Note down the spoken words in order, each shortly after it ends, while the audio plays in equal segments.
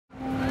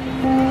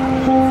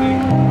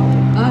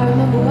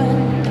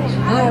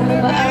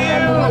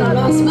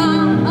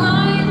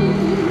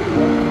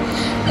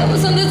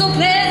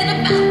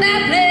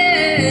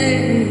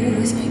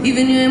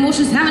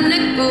emotions have an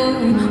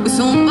echo with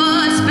so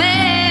much space.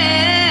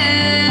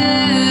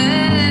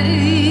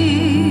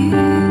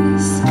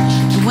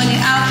 And when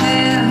you're out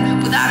there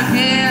without a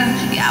care,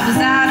 yeah, I was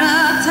out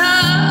of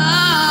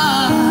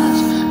touch.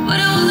 But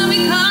it wasn't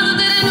because I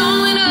didn't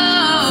know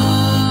enough.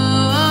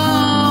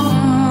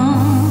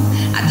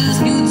 I just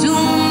knew too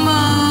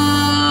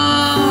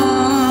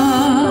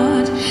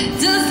much.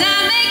 Does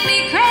that make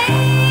me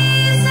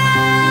crazy?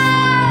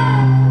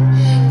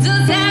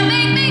 Does that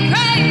make me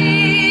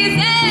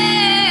crazy?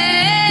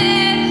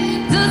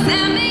 Does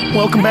that make me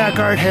Welcome back,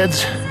 art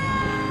heads.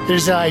 It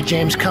is I,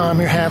 James Kalm,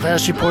 your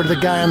half-assed reporter, the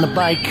guy on the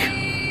bike.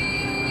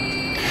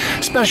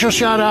 Special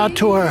shout out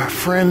to our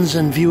friends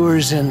and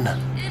viewers in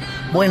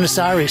Buenos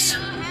Aires,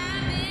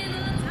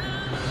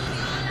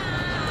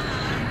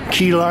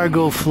 Key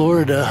Largo,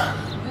 Florida,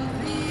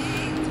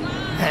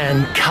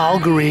 and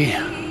Calgary.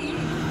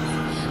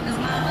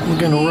 We're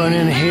gonna run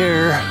in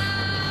here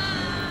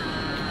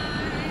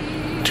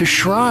to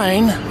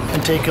Shrine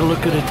and take a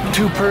look at a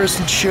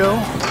two-person show.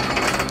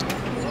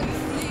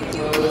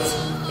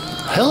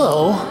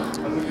 Hello.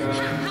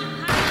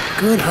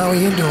 Good, how are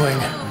you doing?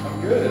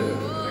 I'm good.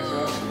 Thanks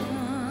for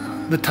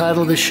asking. The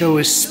title of the show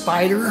is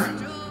Spider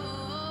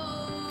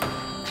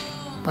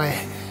by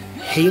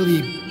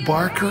Hayley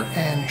Barker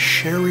and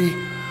Shari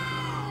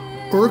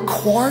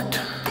Urquhart.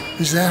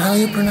 Is that how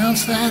you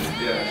pronounce that?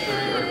 Yeah,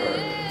 Shari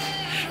Urquhart.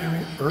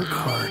 Shari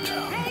Urquhart.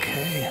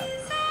 Okay.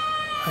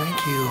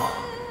 Thank you.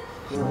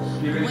 Do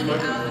you have any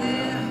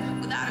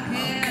questions?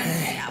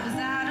 Okay.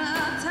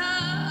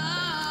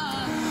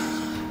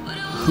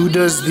 Who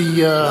does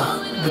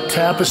the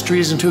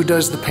tapestries and who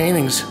does the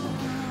paintings?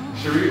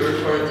 Shari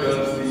Urquhart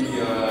does the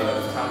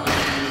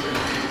tapestries and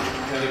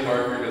Hayley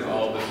Barker does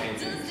all the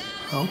paintings.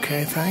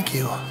 Okay, thank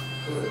you.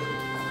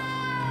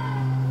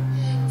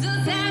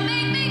 Does that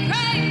make me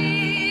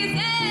crazy?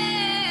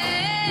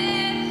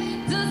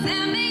 Does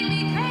that make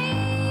me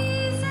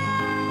crazy?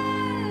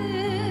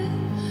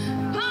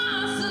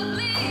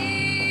 Possibly.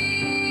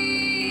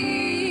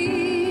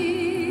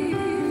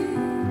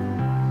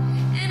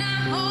 And I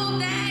hope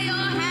that you're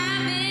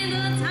having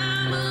the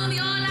time of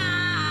your life.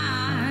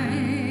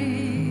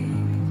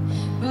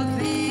 But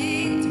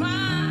think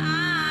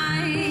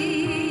twice,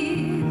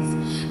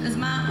 'cause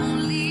my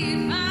only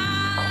advice.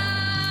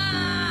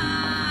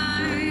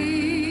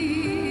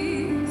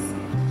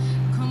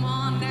 Come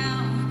on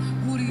now,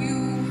 who do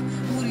you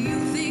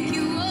think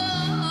you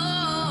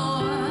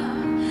are?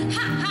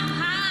 Ha ha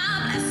ha,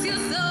 bless your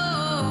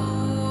soul.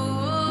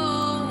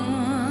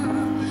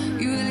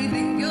 You really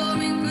think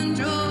you're in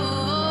control?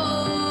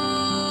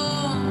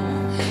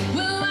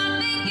 Well, I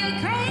think you're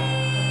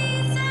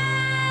crazy.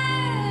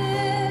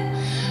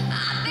 I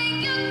think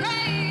you're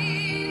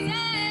crazy.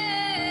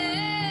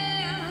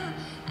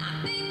 I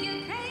think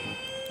you're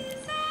crazy.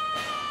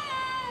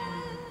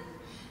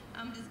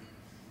 I'm just kidding.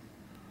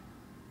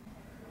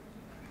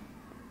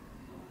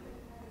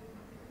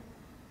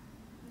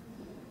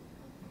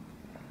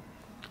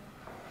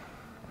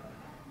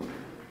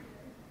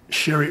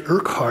 Shari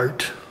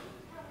Urquhart,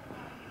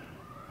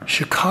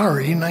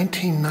 Shikari,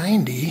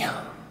 1990.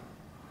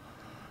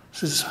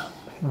 This is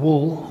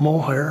wool,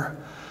 mohair,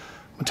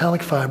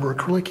 metallic fiber,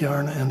 acrylic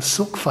yarn, and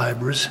silk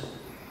fibers.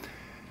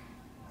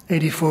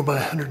 84 by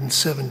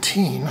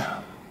 117.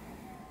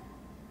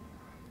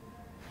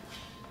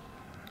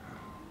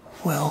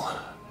 Well,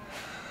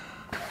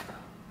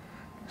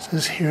 it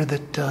says here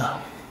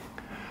that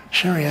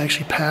Shari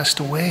actually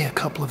passed away a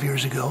couple of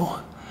years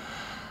ago,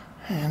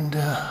 and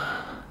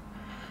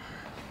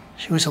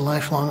she was a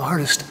lifelong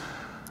artist.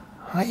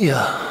 I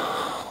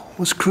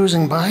was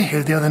cruising by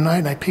here the other night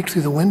and I peeked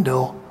through the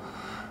window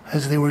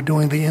as they were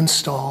doing the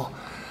install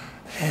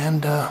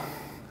and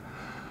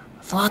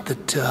thought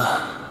that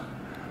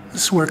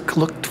this work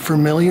looked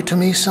familiar to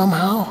me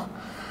somehow.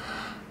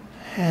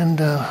 And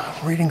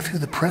reading through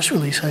the press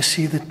release, I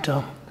see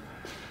that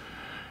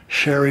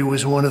Shari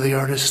was one of the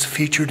artists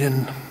featured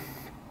in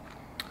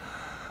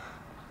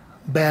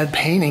Bad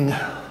Painting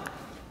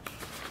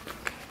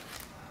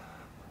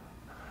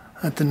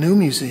at the New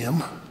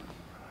Museum.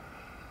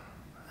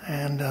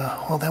 And,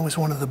 well, that was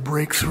one of the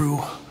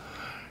breakthrough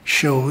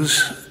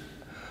shows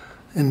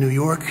in New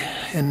York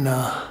in,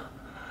 I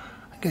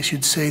guess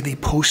you'd say, the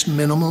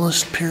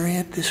post-minimalist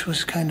period. This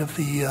was kind of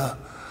the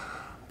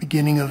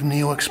beginning of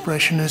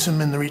Neo-Expressionism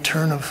and the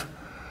return of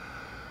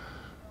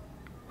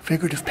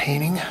figurative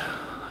painting.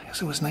 I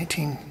guess it was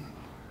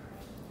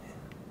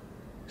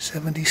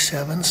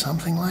 1977,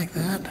 something like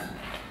that.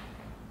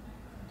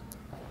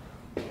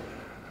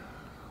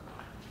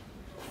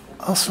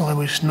 Also, I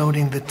was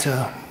noting that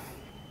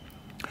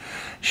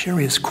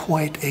Shari is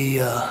quite a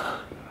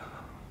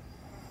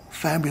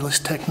fabulous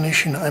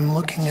technician. I'm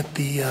looking at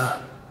the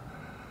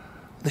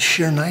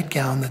sheer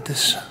nightgown that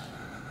this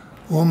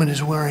woman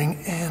is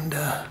wearing, and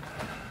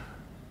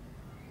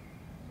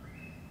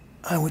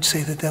I would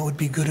say that that would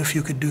be good if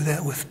you could do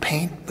that with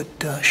paint,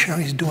 but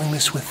Shari's doing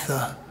this with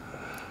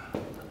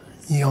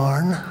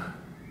yarn.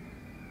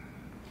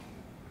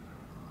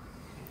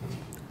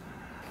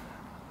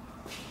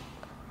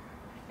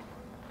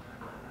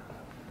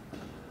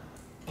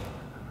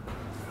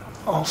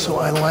 Also,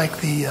 I like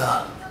the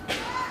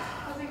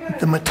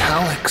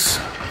metallics.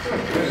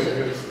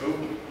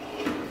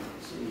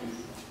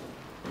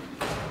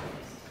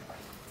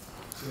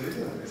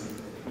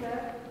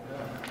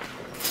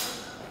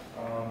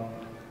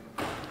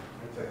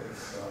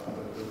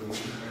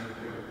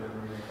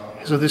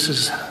 So this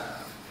is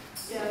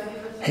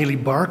Hayley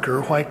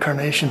Barker, White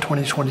Carnation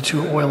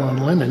 2022 Oil on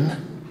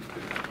Linen.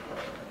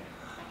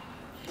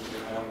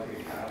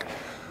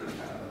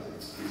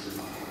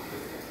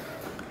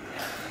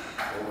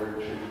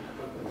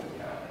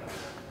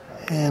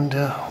 And,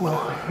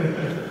 well,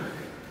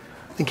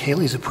 I think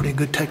Hayley's a pretty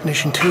good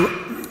technician too.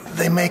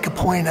 They make a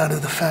point out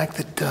of the fact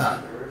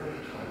that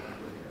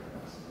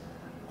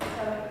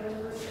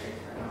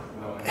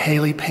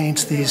Hayley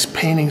paints these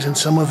paintings, and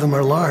some of them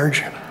are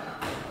large,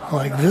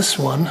 like this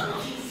one.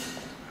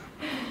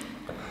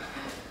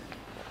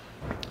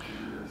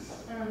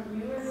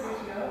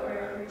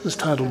 This is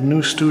titled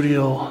New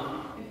Studio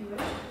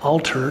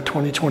Altar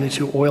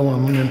 2022 Oil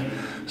on Linen.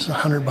 It's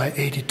 100 by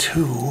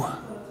 82.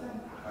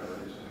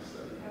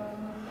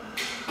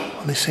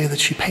 They say that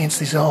she paints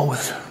these all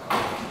with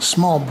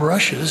small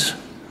brushes.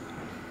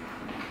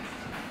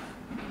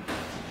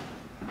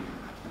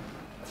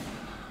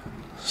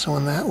 So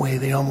in that way,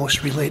 they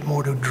almost relate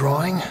more to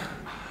drawing,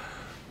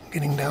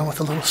 getting down with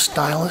a little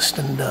stylist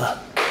and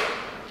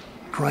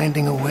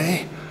grinding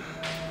away.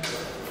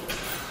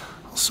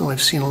 Also,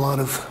 I've seen a lot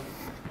of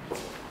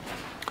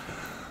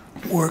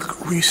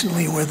work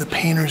recently where the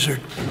painters are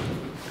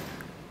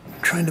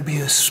trying to be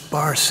as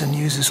sparse and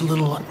use as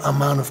little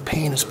amount of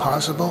paint as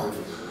possible.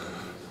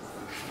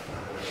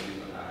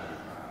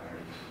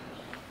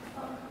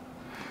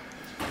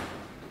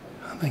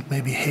 I think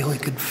maybe Hayley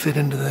could fit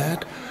into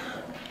that.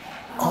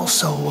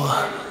 Also,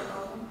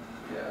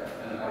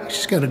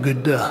 she's got a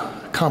good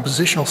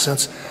compositional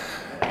sense.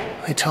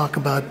 They talk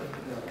about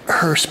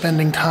her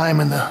spending time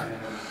in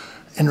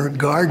her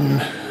garden,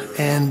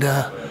 and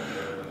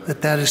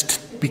that has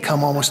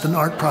become almost an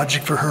art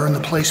project for her, and the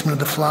placement of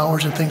the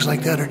flowers and things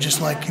like that are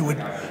just like you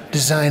would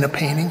design a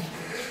painting.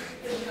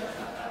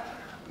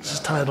 This is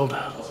titled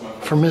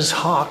For Ms.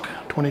 Hawk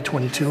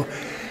 2022,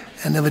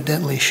 and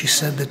evidently she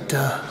said that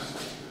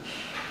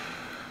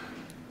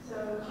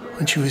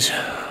when she was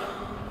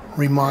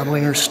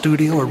remodeling her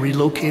studio or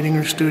relocating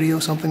her studio,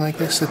 something like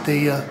this, that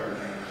they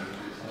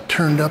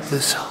turned up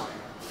this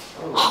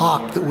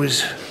hawk that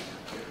was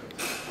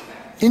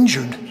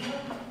injured.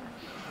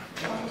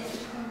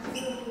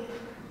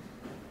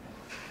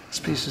 This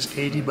piece is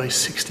 80 by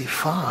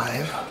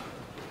 65.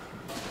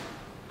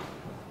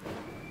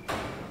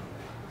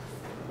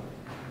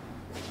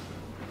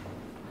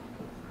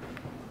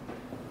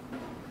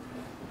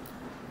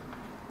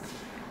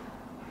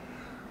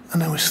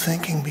 And I was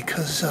thinking,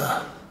 because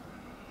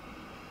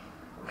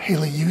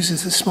Hayley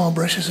uses the small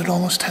brushes, it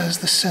almost has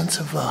the sense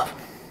of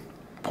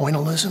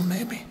pointillism,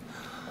 maybe.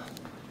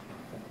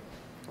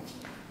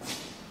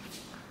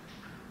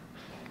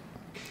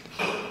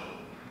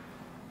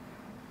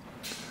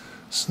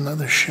 It's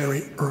another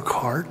Shari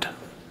Urquhart.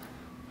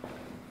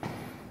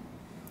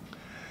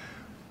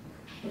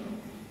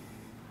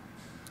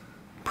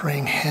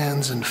 Praying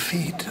hands and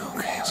feet.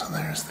 Okay, so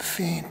there's the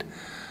feet.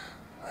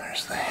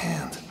 There's the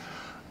hands.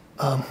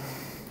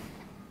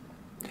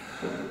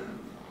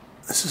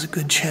 This is a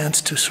good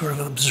chance to sort of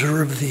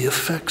observe the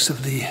effects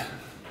of the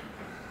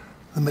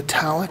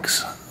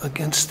metallics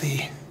against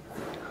the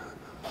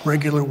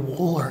regular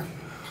wool or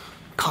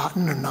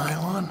cotton or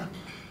nylon.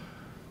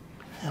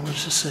 And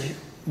let's just say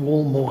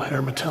wool,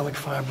 mohair, metallic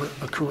fiber,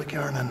 acrylic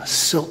yarn, and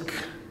silk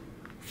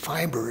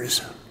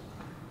fibers.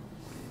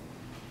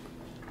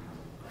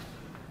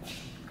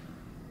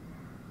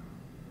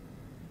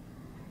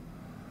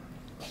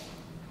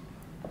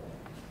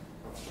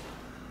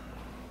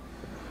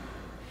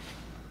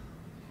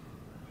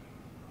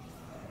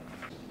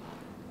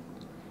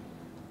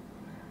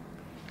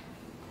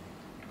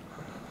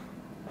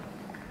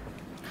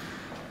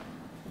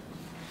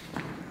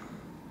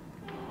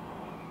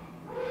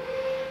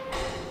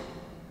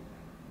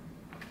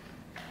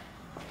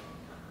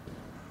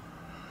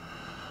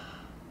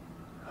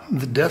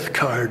 The Death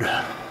Card,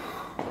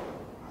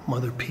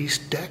 Mother Peace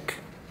deck.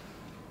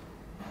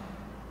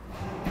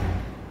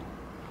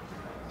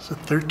 It's a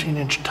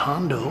 13-inch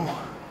Tondo.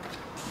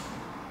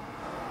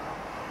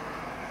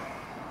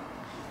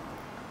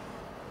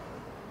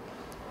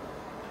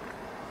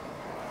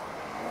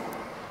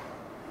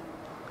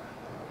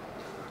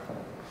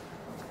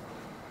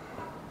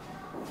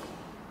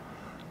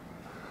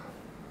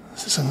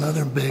 This is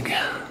another big,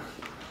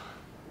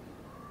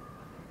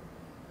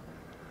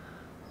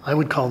 I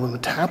would call them the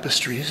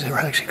tapestries. They were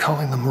actually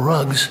calling them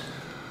rugs.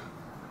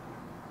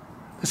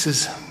 This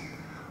is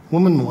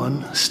Woman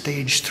 1,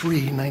 Stage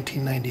 3,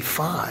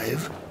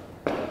 1995.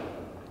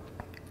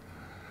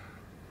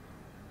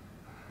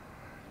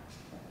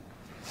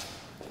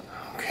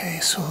 Okay,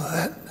 so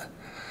that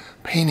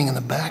painting in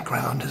the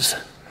background is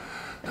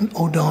an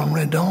Odon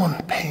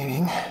Redon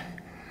painting.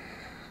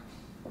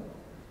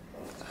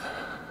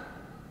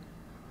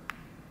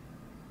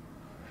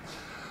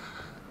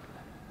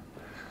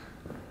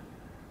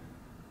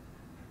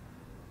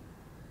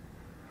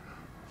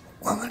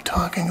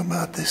 talking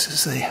about this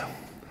is a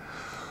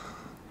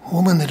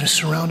woman that is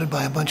surrounded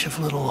by a bunch of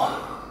little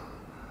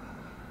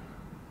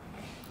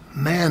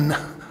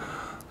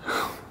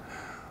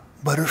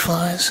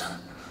butterflies,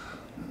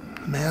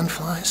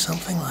 man-flies,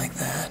 something like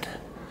that.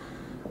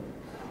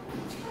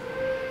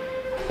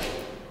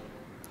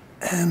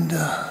 And,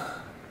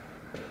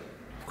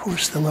 of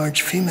course, the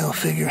large female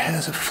figure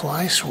has a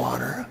fly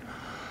swatter.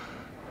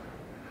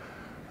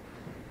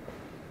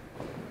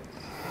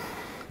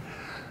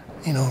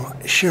 You know,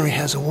 Shari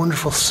has a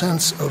wonderful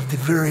sense of the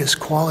various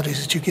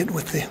qualities that you get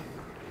with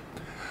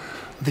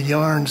the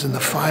yarns and the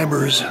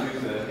fibers,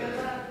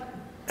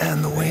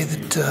 and the way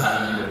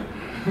that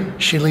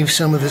she leaves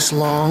some of this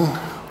long,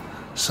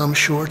 some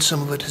short,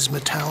 some of it is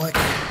metallic,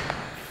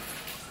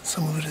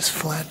 some of it is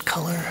flat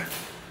color.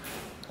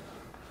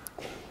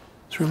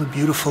 It's really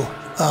beautiful.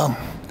 I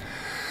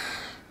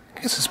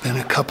guess it's been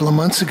a couple of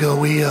months ago,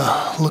 we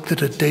looked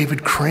at a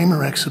David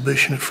Kramer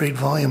exhibition at Freight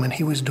Volume, and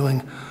he was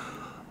doing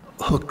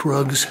hooked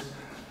rugs,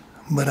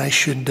 but I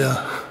should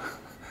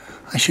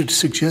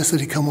suggest that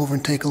he come over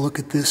and take a look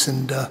at this,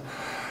 and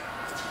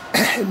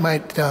it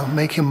might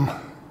make him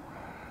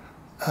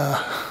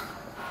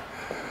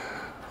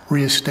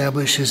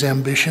reestablish his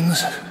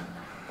ambitions.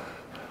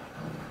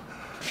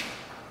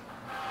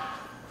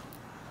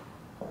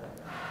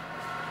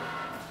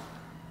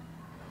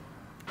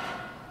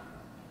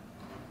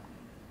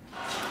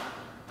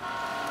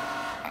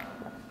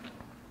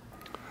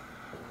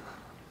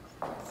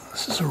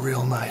 This is a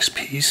real nice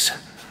piece.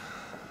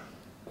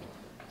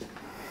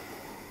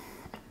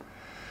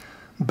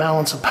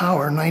 Balance of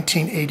Power,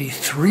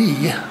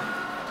 1983.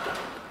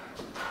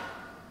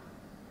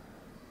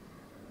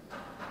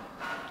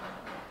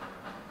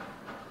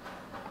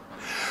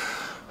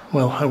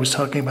 Well, I was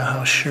talking about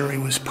how Shari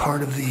was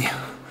part of the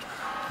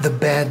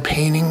bad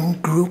painting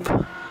group,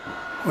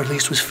 or at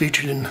least was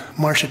featured in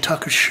Marcia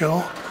Tucker's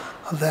show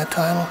of that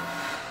title.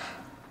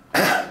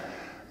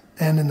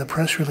 And in the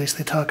press release,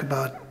 they talk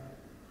about,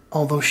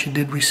 although she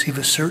did receive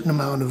a certain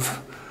amount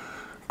of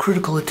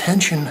critical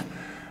attention,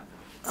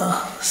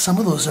 some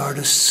of those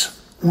artists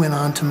went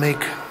on to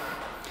make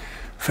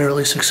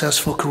fairly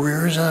successful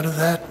careers out of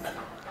that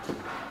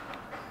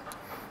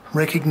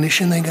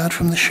recognition they got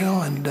from the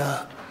show. And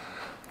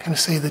kind of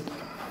say that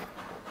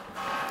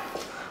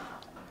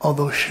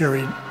although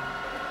Shari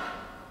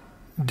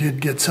did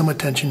get some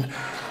attention,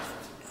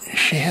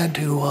 she had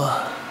to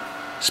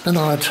spend a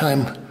lot of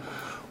time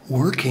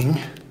working,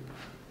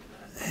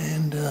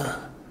 and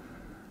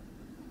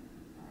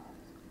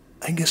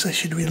I guess I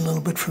should read a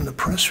little bit from the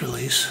press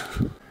release.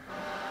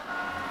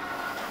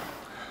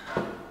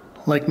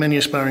 Like many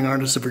aspiring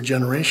artists of her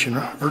generation,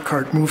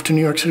 Urquhart moved to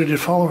New York City to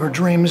follow her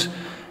dreams.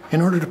 In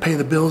order to pay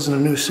the bills in a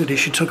new city,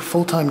 she took a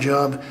full-time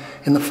job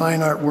in the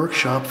fine art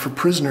workshop for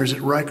prisoners at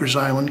Rikers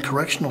Island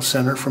Correctional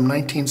Center from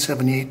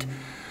 1978 to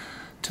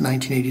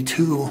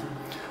 1982.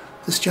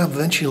 This job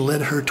eventually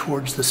led her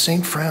towards the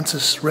St.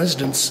 Francis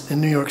residence in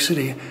New York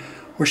City,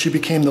 where she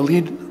became the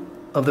lead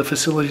of the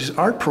facility's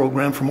art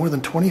program for more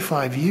than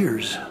 25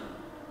 years.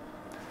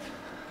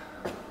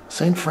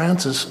 St.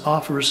 Francis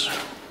offers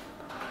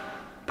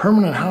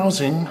permanent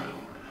housing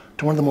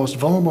to one of the most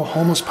vulnerable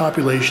homeless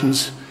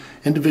populations,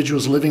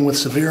 individuals living with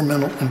severe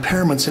mental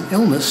impairments and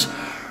illness.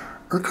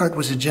 Urquhart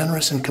was a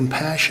generous and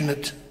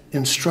compassionate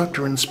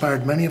instructor and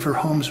inspired many of her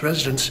home's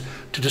residents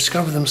to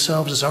discover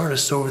themselves as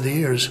artists over the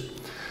years.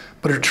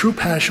 But her true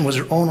passion was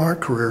her own art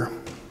career,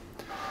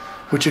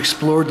 which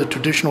explored the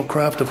traditional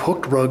craft of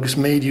hooked rugs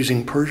made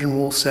using Persian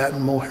wool,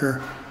 satin,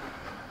 mohair,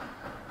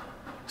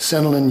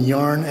 Senolin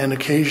yarn, and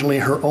occasionally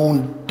her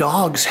own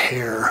dog's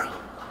hair.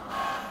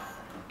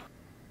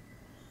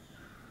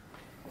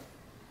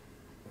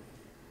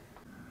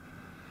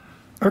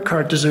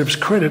 Urquhart deserves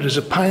credit as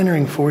a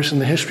pioneering force in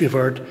the history of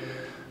art,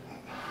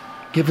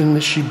 given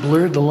that she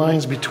blurred the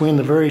lines between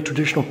the very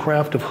traditional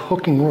craft of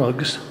hooking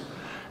rugs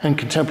and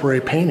contemporary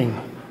painting,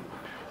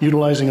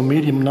 utilizing a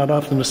medium not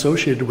often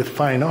associated with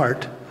fine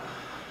art.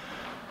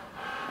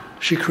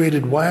 She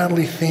created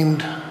wildly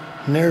themed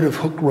narrative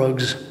hook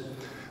rugs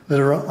that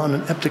are on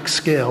an epic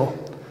scale,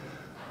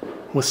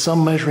 with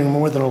some measuring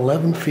more than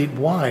 11 feet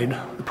wide.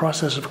 The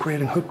process of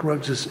creating hook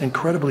rugs is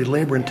incredibly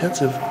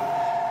labor-intensive,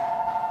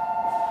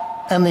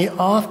 and the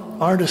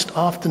artist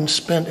often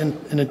spent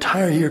an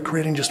entire year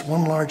creating just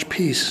one large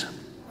piece.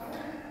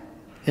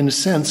 In a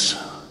sense,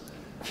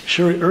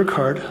 Shari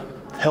Urquhart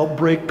helped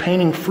break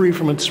painting free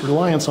from its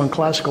reliance on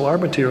classical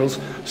art materials,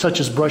 such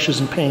as brushes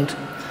and paint,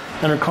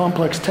 and her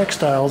complex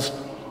textiles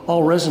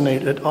all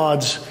resonate at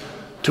odds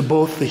to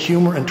both the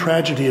humor and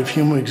tragedy of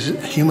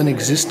human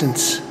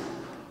existence.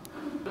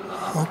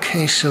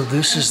 Okay, so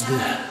this is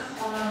the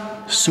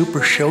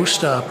super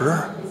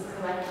showstopper.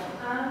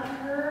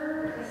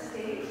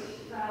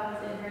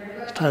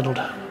 It's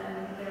titled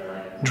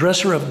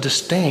Dresser of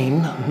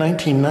Disdain,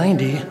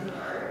 1990.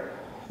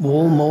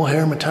 Wool,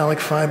 mohair, metallic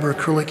fiber,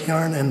 acrylic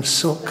yarn, and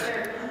silk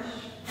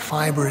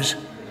fibers.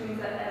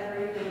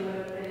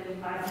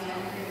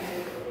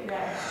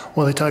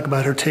 Well, they talk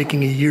about her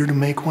taking a year to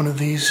make one of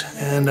these,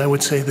 and I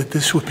would say that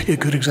this would be a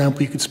good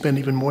example. You could spend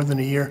even more than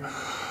a year.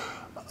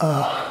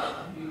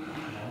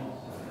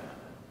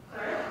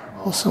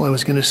 Also, I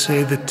was going to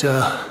say that,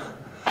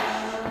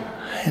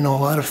 you know,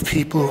 a lot of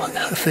people,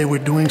 if they were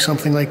doing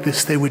something like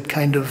this, they would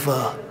kind of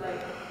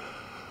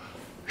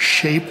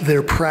shape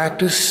their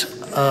practice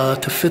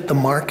to fit the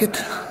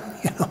market,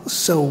 you know.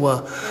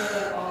 So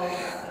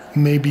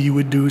maybe you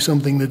would do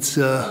something that's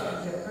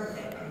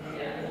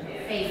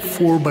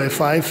 4 by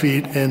 5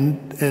 feet,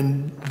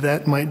 and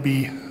that might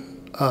be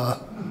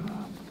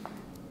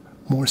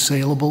more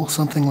saleable.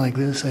 Something like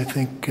this, I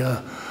think,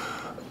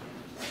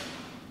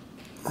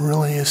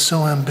 really is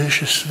so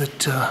ambitious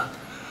that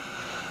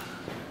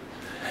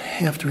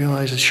you have to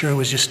realize that Shari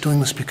was just doing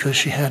this because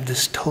she had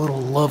this total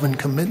love and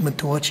commitment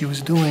to what she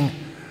was doing.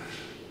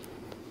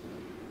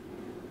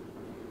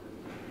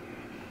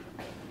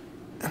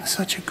 And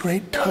such a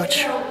great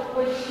touch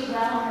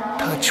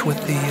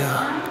with the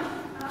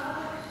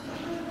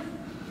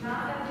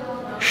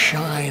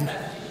shine.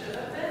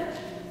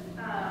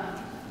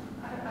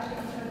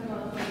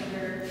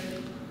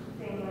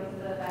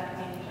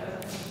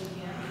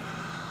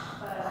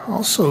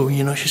 Also,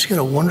 you know, she's got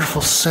a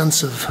wonderful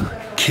sense of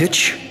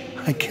kitsch,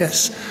 I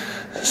guess.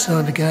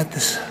 So they got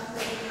this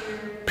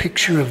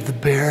picture of the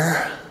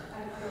bear,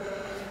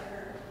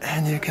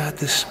 and you got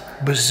this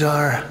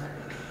bizarre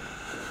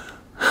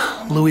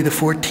Louis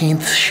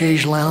XIV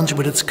chaise lounge,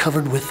 but it's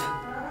covered with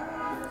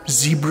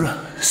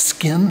zebra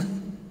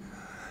skin.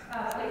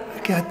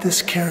 You got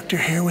this character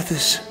here with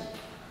his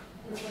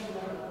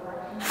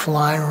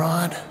fly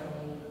rod.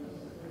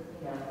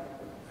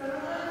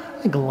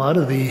 I think a lot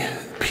of the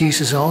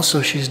pieces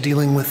also, she's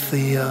dealing with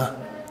the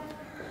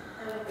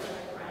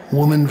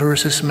woman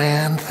versus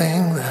man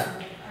thing, the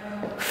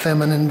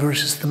feminine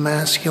versus the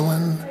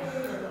masculine.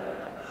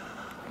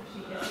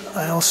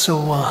 I also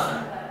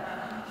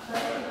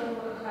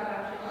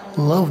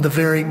love the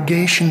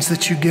variegations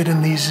that you get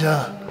in these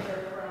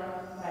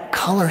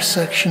color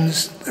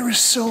sections. They're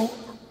so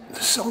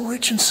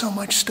rich and so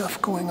much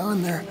stuff going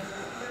on there.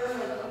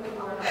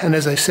 And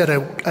as I said,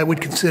 I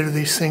would consider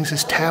these things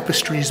as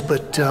tapestries,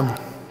 but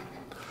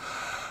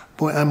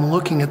boy, I'm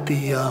looking at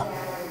the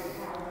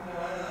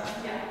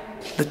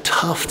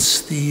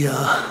tufts, the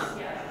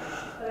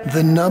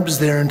nubs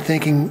there, and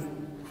thinking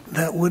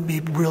that would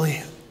be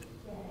really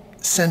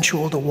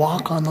sensual to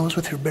walk on those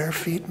with your bare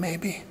feet,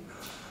 maybe.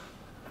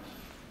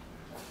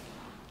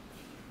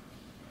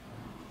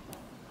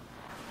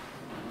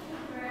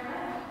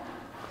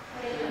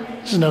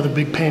 This is another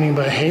big painting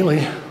by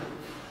Hayley.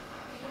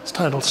 It's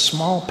titled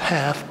Small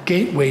Path,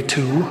 Gateway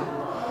to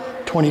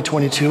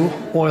 2022,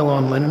 oil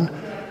on linen.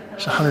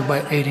 It's 100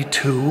 by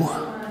 82.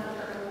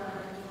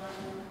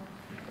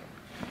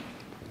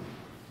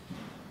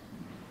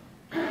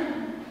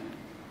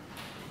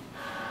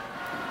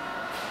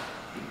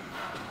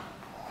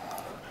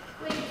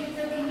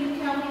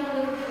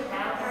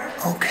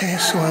 Okay,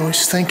 so I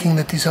was thinking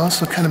that these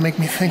also kind of make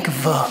me think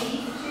of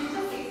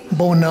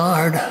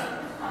Bonnard.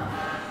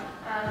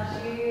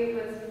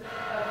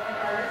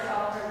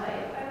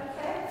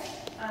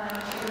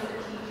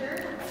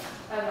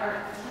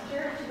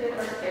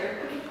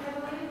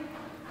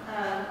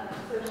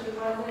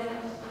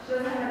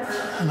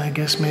 And I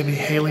guess maybe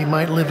Hayley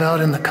might live out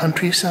in the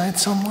countryside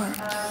somewhere.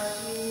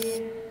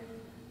 She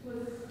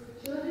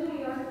lived in New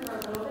York for a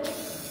little bit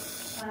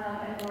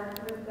and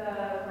worked with the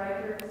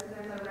Rikers.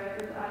 There's a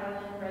Rikers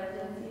Island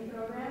residency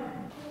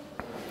program.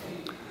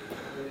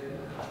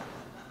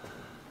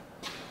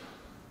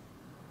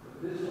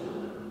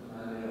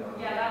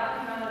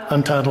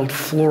 Untitled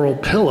Floral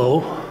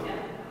Pillow,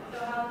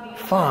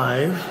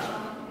 5.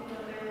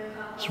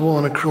 It's wool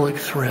and acrylic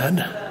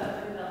thread.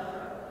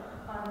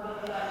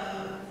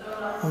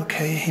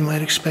 Okay, you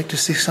might expect to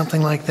see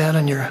something like that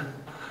on your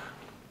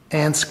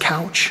aunt's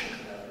couch.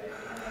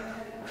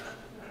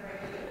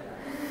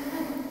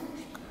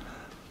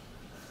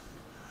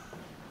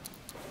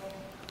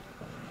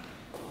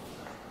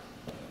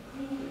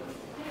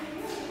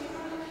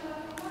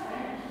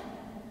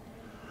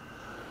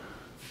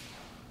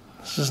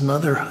 This is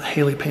another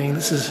Hayley painting.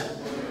 This is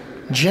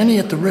Jenny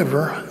at the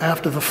River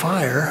After the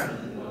Fire,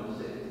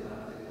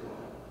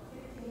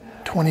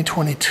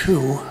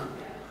 2022.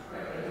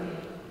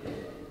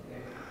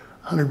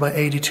 100 by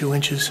 82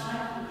 inches.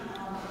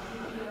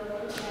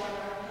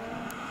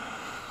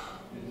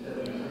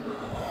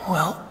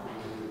 Well,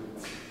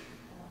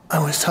 I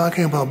was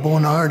talking about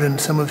Bonnard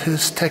and some of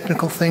his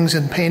technical things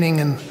in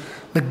painting and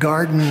the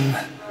garden,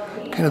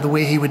 and kind of the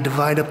way he would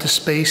divide up the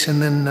space,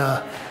 and then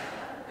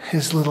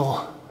his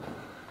little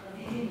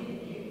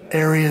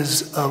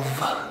areas of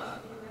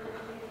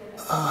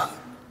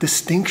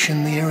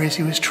distinction, the areas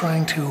he was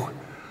trying to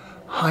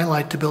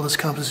highlight to build his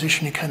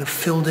composition. He kind of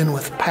filled in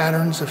with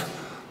patterns of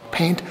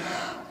paint.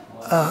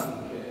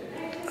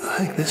 I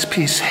think this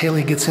piece,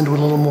 Hayley gets into a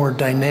little more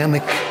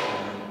dynamic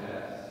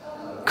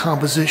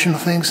composition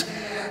of things.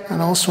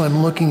 And also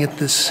I'm looking at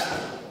this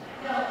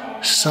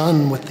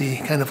sun with the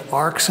kind of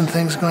arcs and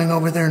things going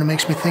over there, and it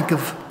makes me think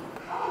of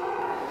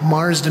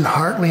Marsden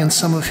Hartley and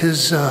some of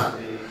his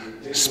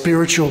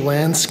spiritual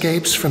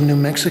landscapes from New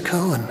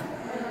Mexico,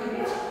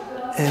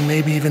 and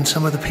maybe even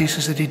some of the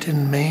pieces that he did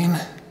in Maine.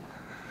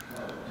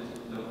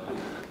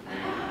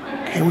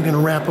 Okay, we're going to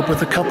wrap up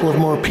with a couple of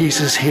more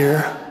pieces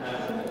here.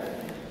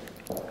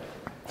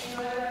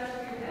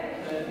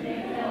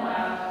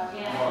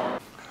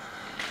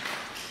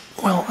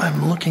 Well,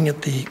 I'm looking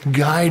at the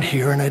guide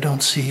here and I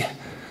don't see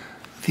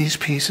these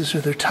pieces or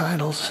their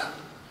titles.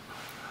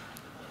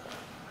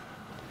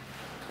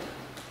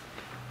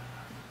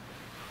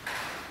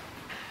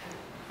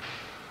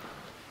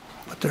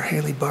 But they're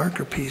Hayley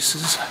Barker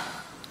pieces.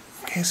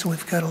 Okay, so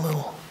we've got a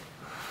little,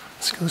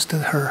 this goes to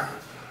her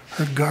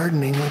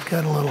gardening. We've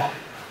got a little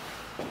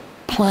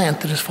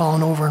plant that has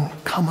fallen over and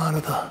come out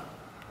of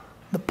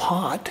the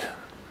pot.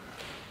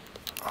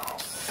 Oh,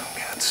 we've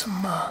got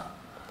some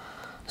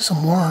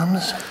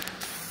worms.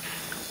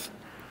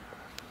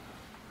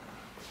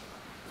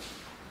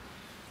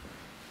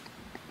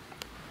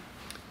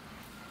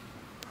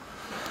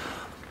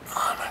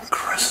 On a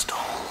crystal.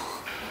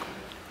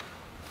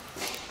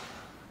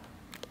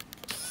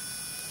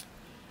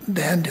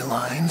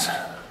 Dandelions.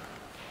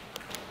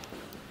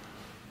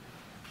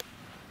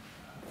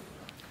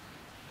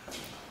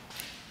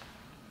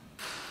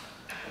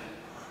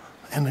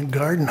 And a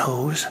garden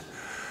hose.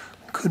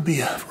 Could be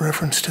a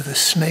reference to the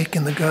snake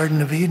in the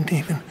Garden of Eden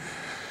even.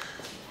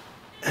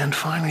 And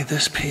finally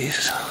this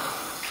piece.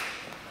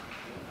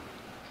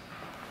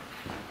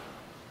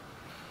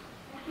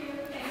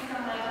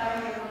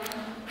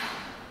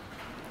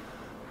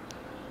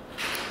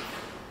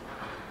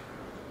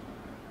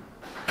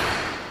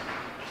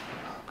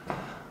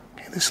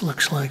 Okay, this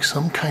looks like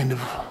some kind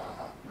of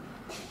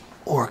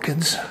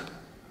orchids.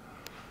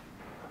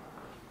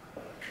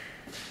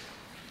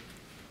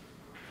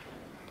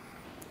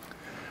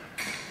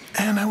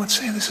 And I would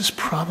say this is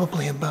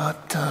probably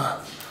about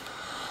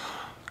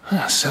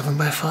 7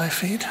 by 5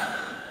 feet,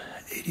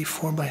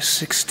 84 by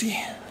 60.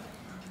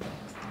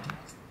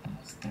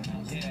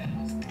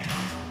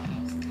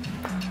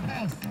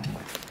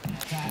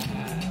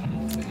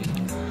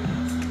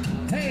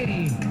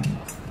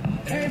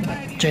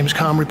 James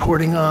Kalm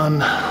reporting on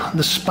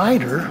the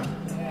spider.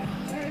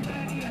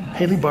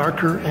 Hayley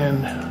Barker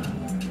and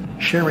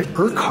Shari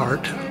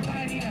Urquhart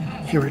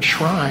here at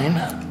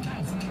Shrine.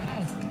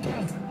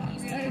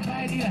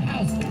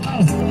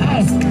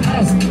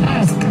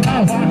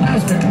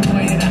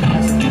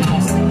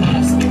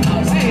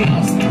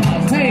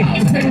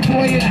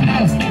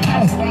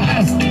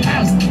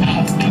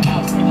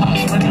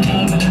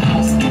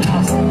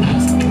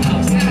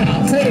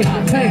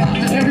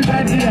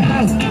 Everybody in the house, everybody in the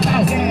house,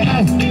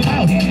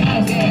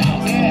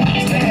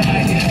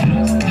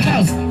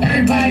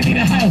 everybody in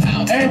the house,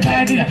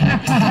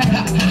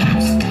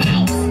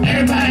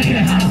 everybody in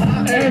the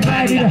house,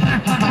 everybody in the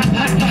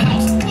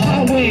house.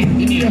 Hallway,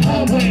 you need a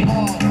hallway.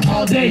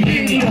 All day,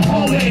 you need a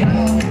hallway.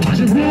 Watch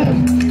your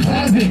room,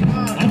 closet.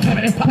 I'm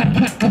coming at the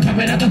closet. I'm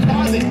coming at the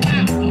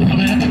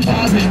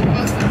closet.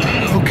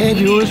 Okay,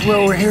 viewers,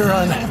 well, we're here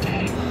on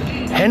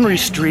Henry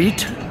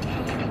Street.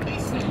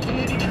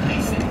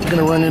 We're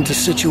gonna run into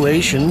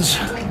situations.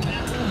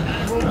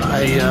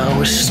 I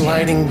was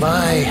sliding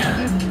by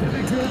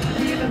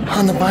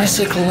on the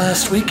bicycle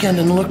last weekend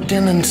and looked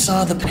in and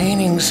saw the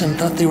paintings and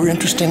thought they were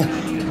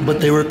interesting, but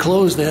they were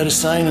closed. They had a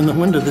sign in the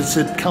window that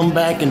said, "Come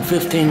back in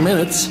 15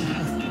 minutes."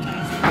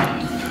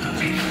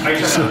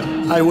 So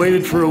I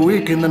waited for a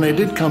week and then I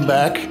did come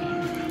back.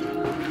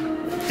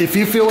 If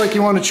you feel like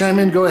you want to chime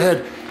in, go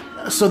ahead.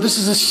 So this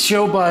is a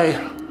show by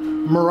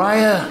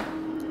Mariah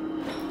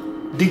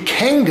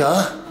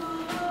Dekkenga.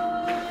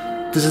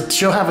 Does the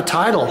show have a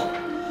title?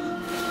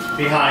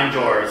 Behind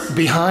Doors.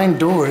 Behind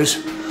Doors.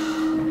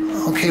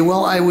 Okay,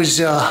 well, I was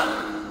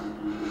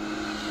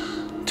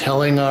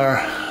telling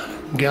our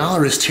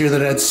gallerist here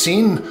that I'd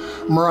seen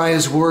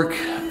Mariah's work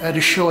at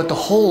a show at the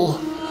Hole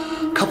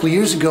a couple of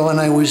years ago, and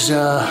I was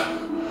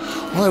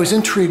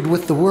intrigued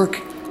with the work,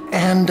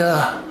 and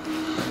I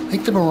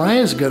think that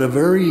Mariah's got a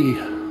very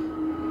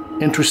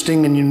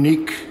interesting and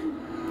unique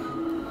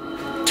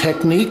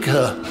technique,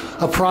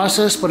 a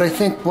process, but I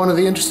think one of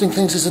the interesting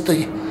things is that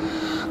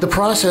the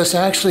process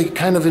actually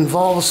kind of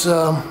involves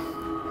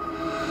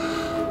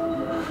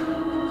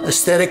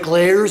aesthetic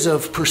layers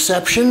of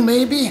perception,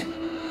 maybe.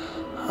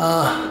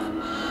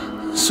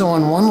 So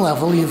on one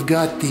level, you've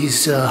got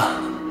these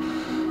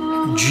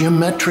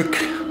geometric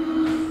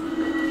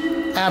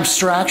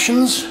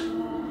abstractions,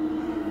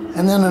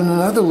 and then on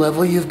another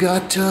level, you've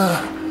got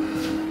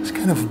this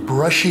kind of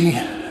brushy,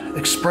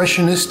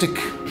 expressionistic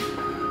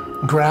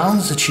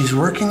grounds that she's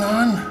working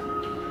on.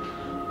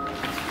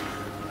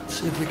 Let's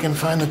see if we can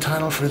find the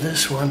title for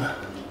this one.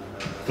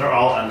 They're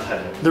all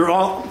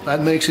untitled.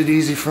 That makes it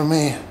easy for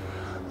me.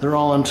 They're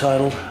all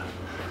untitled.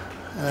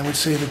 And I would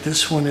say that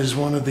this one is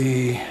one of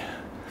the,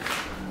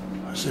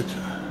 what is it,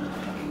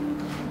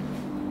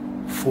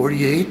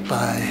 48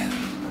 by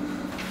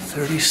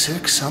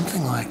 36,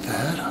 something like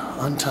that,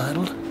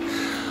 untitled.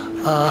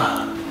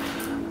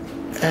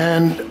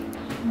 And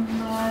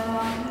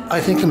I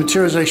think the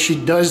materials, she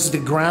does the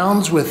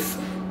grounds with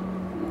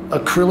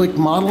acrylic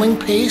modeling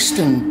paste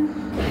and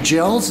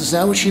gels? Is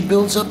that what she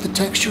builds up the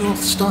textural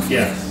stuff with?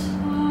 Yes.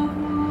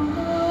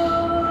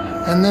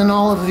 And then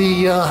all of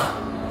the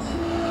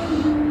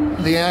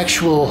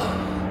actual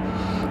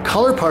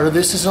color part of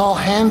this is all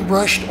hand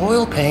brushed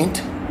oil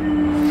paint.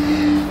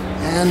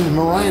 And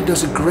Mariah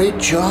does a great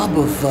job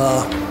of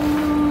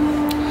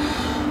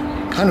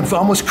kind of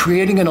almost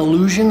creating an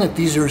illusion that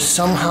these are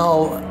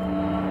somehow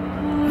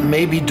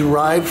maybe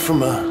derived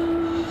from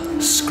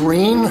a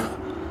screen,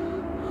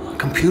 a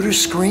computer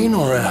screen,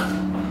 or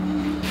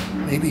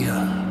maybe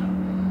a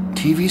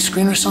TV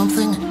screen or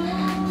something.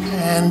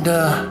 And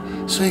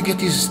so you get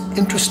these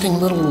interesting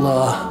little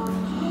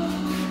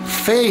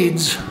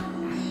fades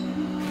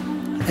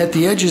at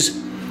the edges.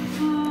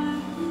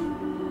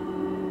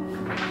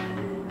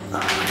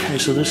 Okay,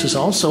 so this is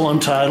also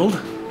untitled,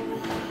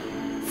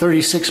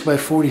 36 by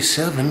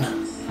 47.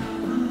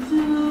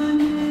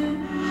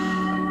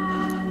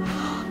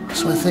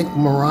 So I think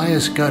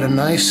Mariah's got a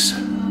nice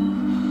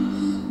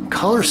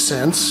color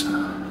sense,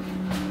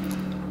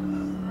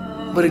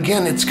 but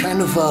again, it's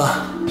kind of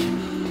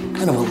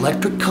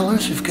electric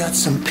colors. We've got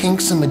some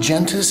pinks and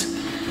magentas,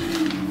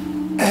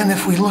 and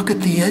if we look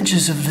at the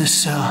edges of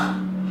this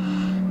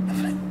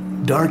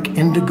dark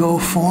indigo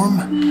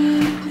form,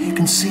 you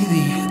can see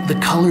the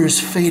colors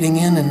fading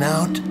in and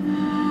out.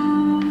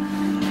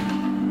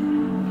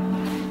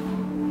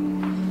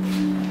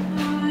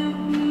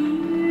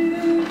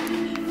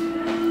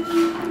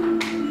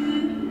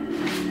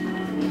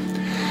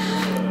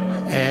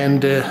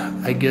 And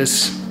I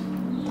guess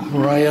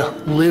Mariah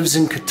lives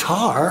in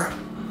Qatar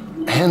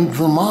and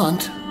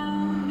Vermont.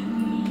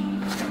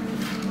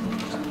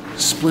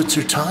 Splits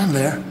her time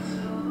there.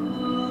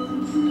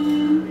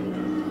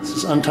 This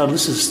is untitled.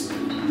 This is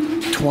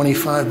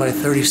 25 by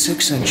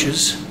 36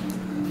 inches.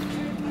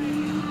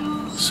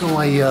 So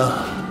I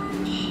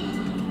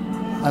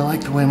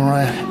like the way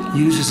Mariah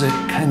uses a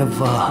kind of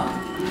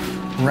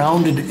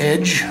rounded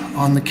edge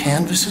on the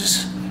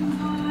canvases.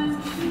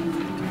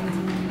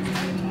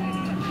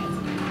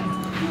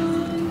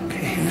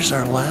 Here's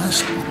our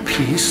last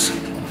piece.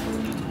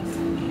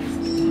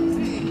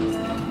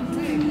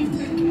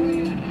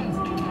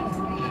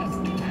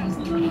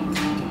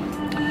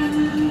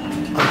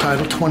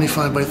 Untitled,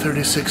 25 by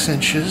 36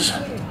 inches.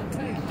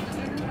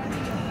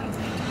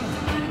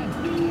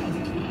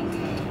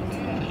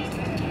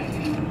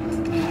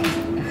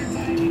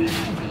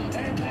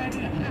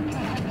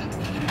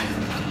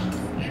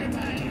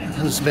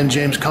 This has been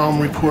James Kalm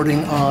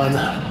reporting on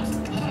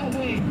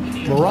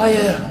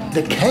Mariah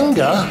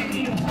Dekkenga.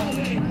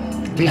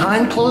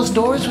 Behind closed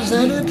doors, was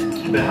that it?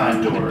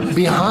 Behind doors.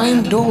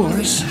 Behind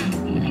doors.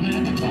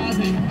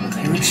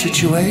 Favorite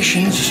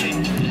situations.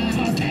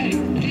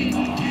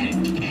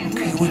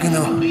 Okay, we're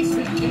gonna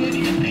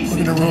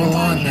roll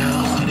on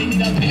now.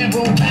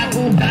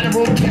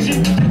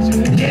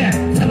 Yeah,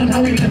 tell them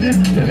how we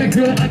living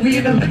good like we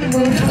in the living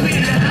room, how we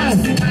in the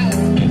house.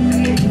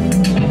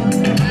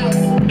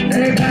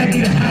 Everybody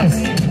in the house.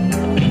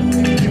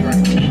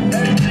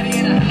 Everybody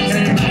in the house.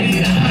 Everybody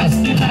in the house.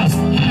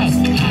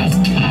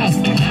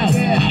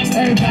 House.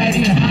 Everybody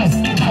in the house,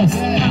 house.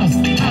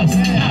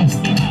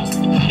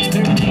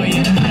 Everybody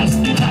in the house,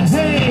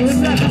 Hey, what's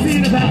up? I see you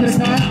in the back of the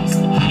car.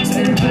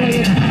 Everybody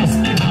in the house,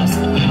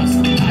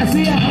 I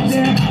see you out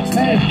there.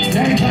 Hey,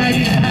 everybody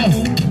in the house.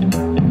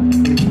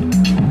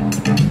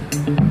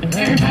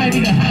 Everybody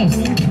in the house.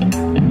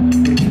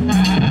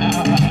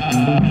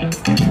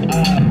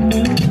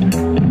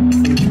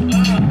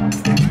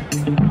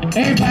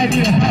 Everybody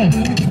in the house.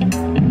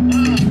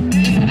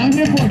 I'm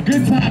here for a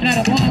good time, not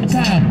a long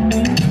time.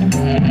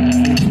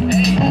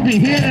 I'll be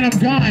here and I'm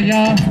gone,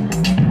 y'all.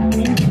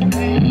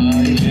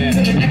 To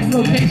the next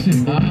location.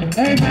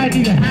 Everybody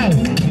need a house.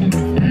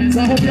 So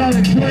I hope y'all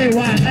enjoy it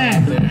while I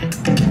laugh.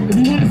 If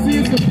you want to see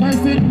us in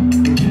person,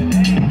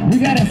 we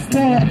got a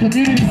store at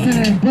Community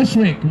Center in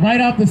Bushwick,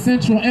 right off the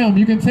Central Elm.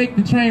 You can take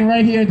the train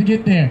right here to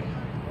get there.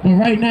 But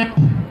right now,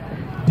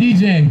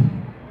 DJ.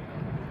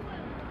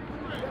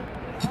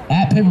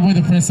 At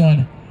Paperboy Prince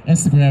on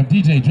Instagram.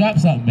 DJ, drop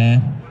something,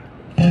 man.